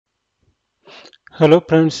Hello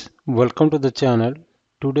friends, welcome to the channel.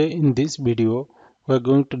 Today in this video we are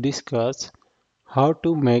going to discuss how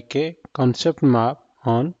to make a concept map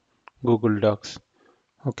on Google Docs.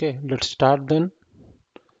 Okay, let's start then.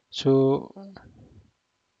 So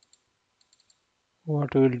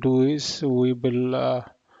what we will do is we will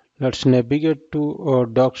let's navigate to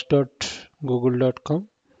docs.google.com.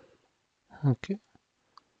 Okay,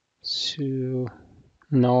 so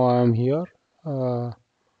now I am here. Uh,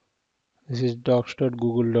 this is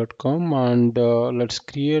docs.google.com and let's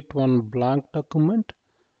create one blank document.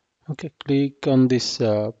 Okay, click on this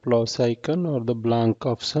plus icon or the blank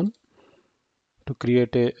option to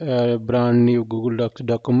create a brand new Google Docs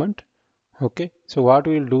document. Okay, so what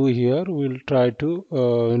we'll do here, we'll try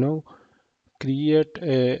to create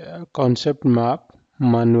a concept map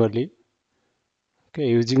manually. Okay,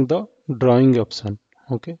 using the drawing option.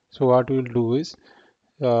 Okay, so what we'll do is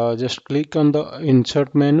just click on the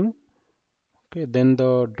insert menu. Okay, then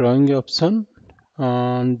the drawing option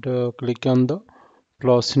and click on the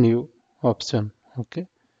plus new option. Okay.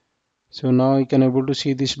 So now you can able to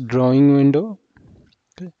see this drawing window.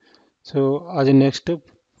 Okay. So as a next step,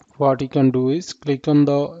 what you can do is click on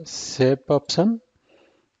the shape option.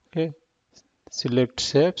 Okay. Select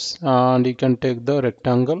shapes and you can take the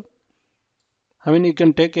rectangle. I mean you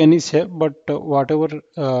can take any shape, but whatever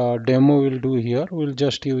demo will do here, we'll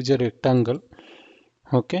just use a rectangle.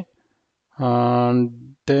 Okay.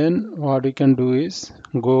 And then what you can do is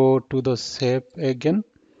go to the shape again.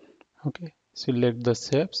 Okay. Select the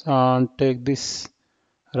shapes and take this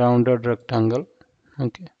rounded rectangle.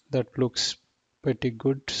 Okay, that looks pretty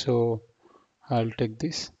good, so I'll take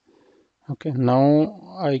this. Okay,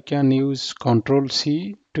 now I can use Control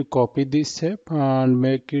C to copy this shape and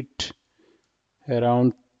make it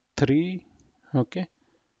around 3. Okay,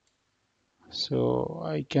 so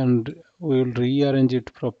I can we will rearrange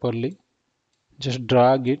it properly. Just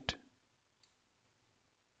drag it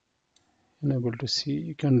and able to see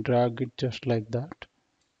you can drag it just like that.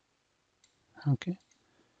 Okay,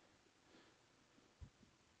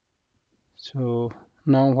 so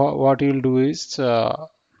now what you'll do is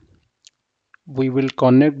we will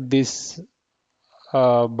connect this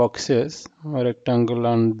boxes rectangle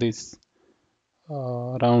and this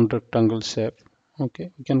round rectangle shape. Okay,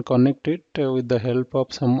 we can connect it with the help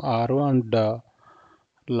of some arrow and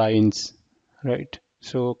lines, right?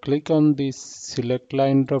 So click on this select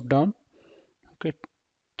line drop down. Okay,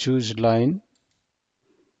 choose line.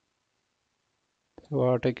 So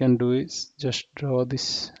what I can do is just draw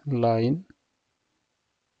this line.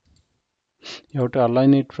 You have to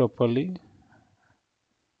align it properly.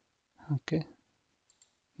 Okay,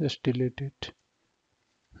 just delete it.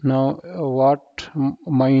 Now what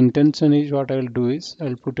my intention is, what I'll do is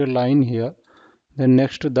I'll put a line here. Then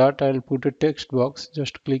next to that I'll put a text box.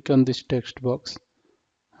 Just click on this text box.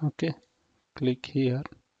 Okay, click here.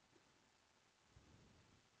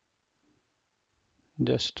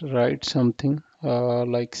 Just write something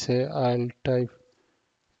like say I'll type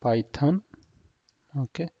Python.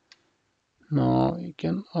 Okay, now you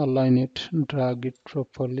can align it, drag it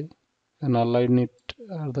properly and align it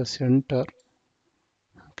at the center.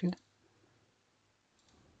 Okay,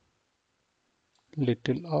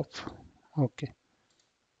 little off. Okay,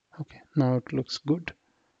 okay, now it looks good.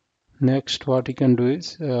 Next what you can do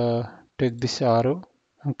is take this arrow.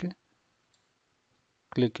 Okay,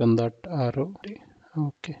 click on that arrow.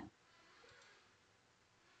 Okay,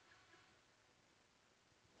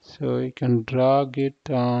 so you can drag it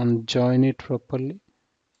and join it properly.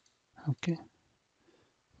 Okay,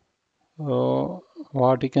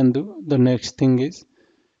 what you can do, the next thing is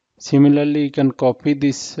similarly you can copy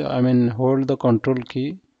this, I mean hold the control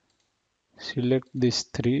key, select this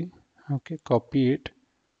 3. Okay, copy it,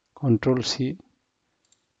 control C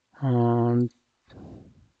and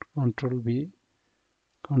control B,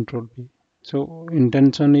 control B. So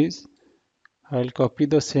intention is I'll copy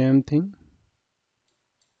the same thing.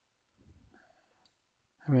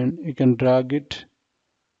 I mean you can drag it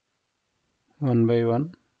one by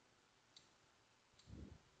one.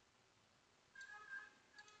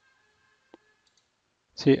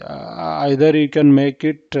 See, either you can make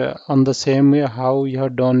it on the same way how you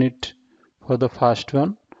have done it for the first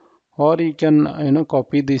one, or you can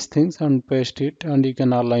copy these things and paste it and you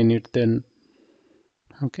can align it then.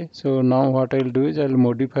 Okay, so now what I'll do is I'll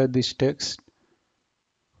modify this text.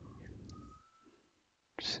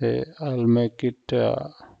 Say I'll make it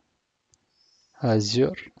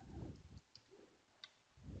Azure.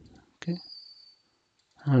 Okay,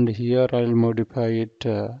 and here I'll modify it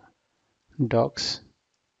docs,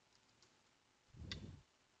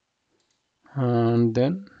 and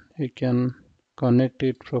then you can connect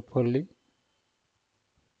it properly.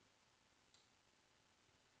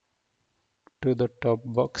 to the top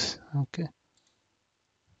box. Okay,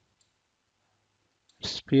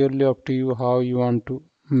 it's purely up to you how you want to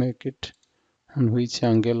make it and which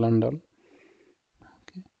angle and all.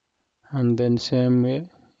 Okay, and then same way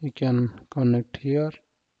you can connect here,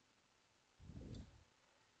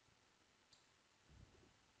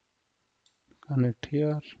 connect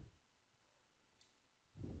here.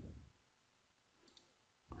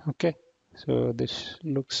 Okay, so this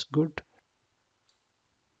looks good.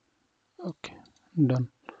 Okay, done.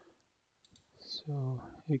 So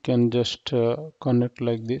you can just connect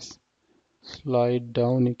like this, slide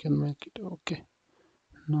down, you can make it. Okay,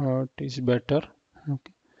 now it is better.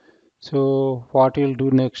 Okay, so what we'll do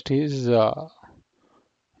next is we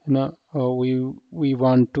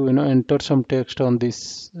want to enter some text on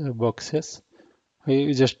these boxes.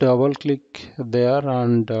 We just double click there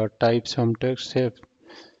and type some text.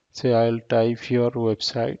 Say I'll type your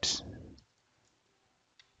websites.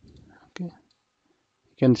 Okay,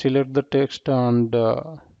 you can select the text and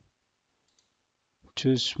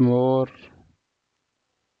choose more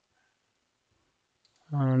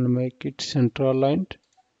and make it center aligned.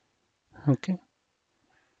 Okay,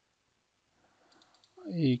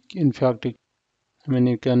 in fact, I mean,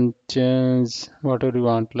 you can change whatever you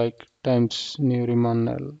want, like Times New Roman,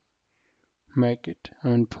 I'll make it. I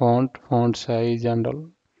mean, font size, and all.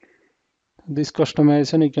 This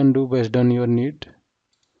customization you can do based on your need.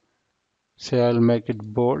 Say I'll make it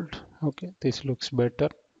bold. Okay, this looks better.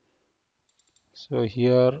 So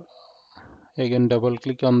here again, double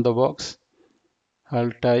click on the box.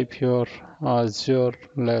 I'll type here Azure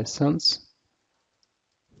lessons.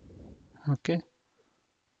 Okay,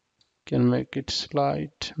 can make it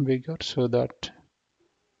slight bigger so that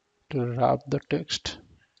to wrap the text.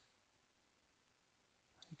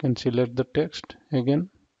 You can select the text again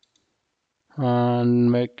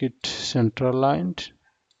and make it center aligned,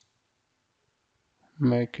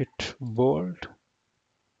 make it bold.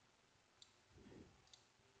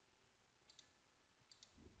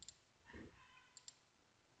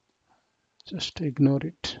 Just ignore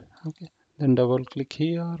it. Okay, then double click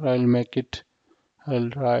here. I'll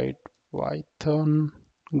write Python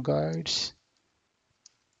guides.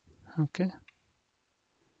 Okay,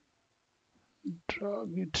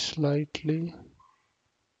 drag it slightly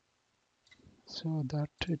so that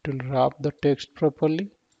it will wrap the text properly.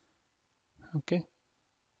 Okay,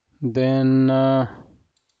 then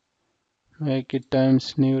make it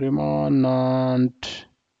Times New Roman, and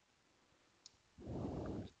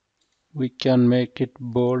we can make it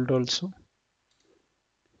bold also.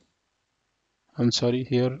 I'm sorry,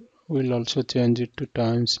 here we'll also change it to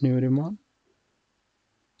Times New Roman.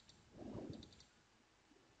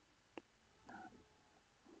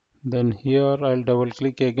 Then here I'll double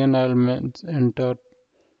click again. I'll enter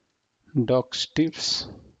docs tips.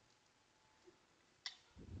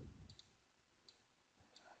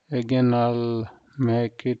 Again I'll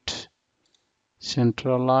make it center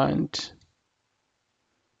aligned,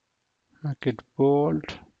 make it bold.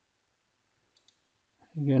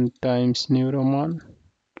 Again Times New Roman.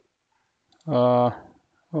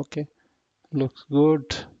 Okay, looks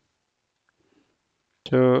good.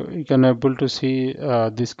 So you can able to see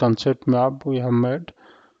this concept map we have made.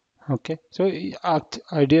 Okay, so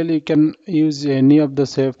ideally you can use any of the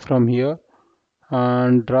shape from here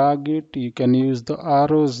and drag it. You can use the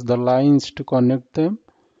arrows, the lines to connect them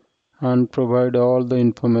and provide all the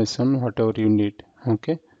information whatever you need.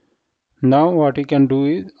 Okay, now what you can do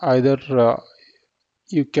is either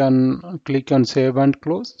you can click on save and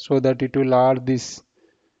close so that it will add this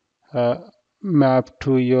uh, map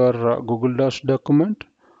to your Google Docs document,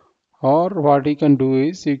 or what you can do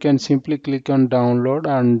is you can simply click on download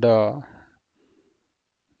and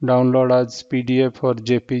download as PDF or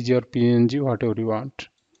JPG or PNG, whatever you want.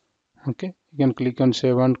 Okay, you can click on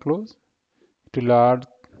save and close. It will add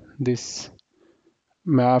this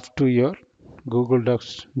map to your Google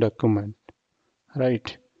Docs document,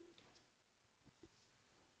 right?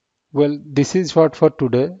 Well, this is what for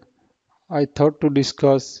today. I thought to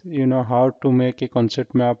discuss, how to make a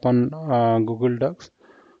concept map on Google Docs.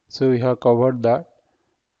 So we have covered that.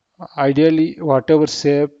 Ideally, whatever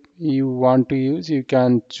shape you want to use, you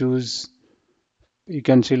can choose. You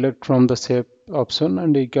can select from the shape option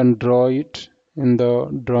and you can draw it in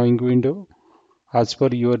the drawing window as per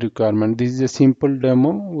your requirement. This is a simple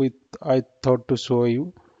demo with I thought to show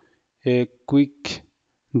you a quick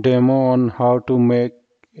demo on how to make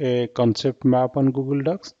a concept map on Google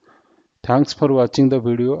Docs. Thanks for watching the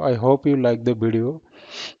video. I hope you like the video.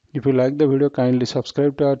 If you like the video, kindly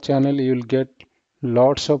subscribe to our channel. You will get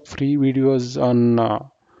lots of free videos on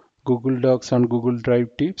Google Docs and Google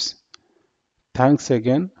Drive tips. Thanks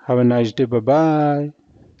again. Have a nice day. Bye bye.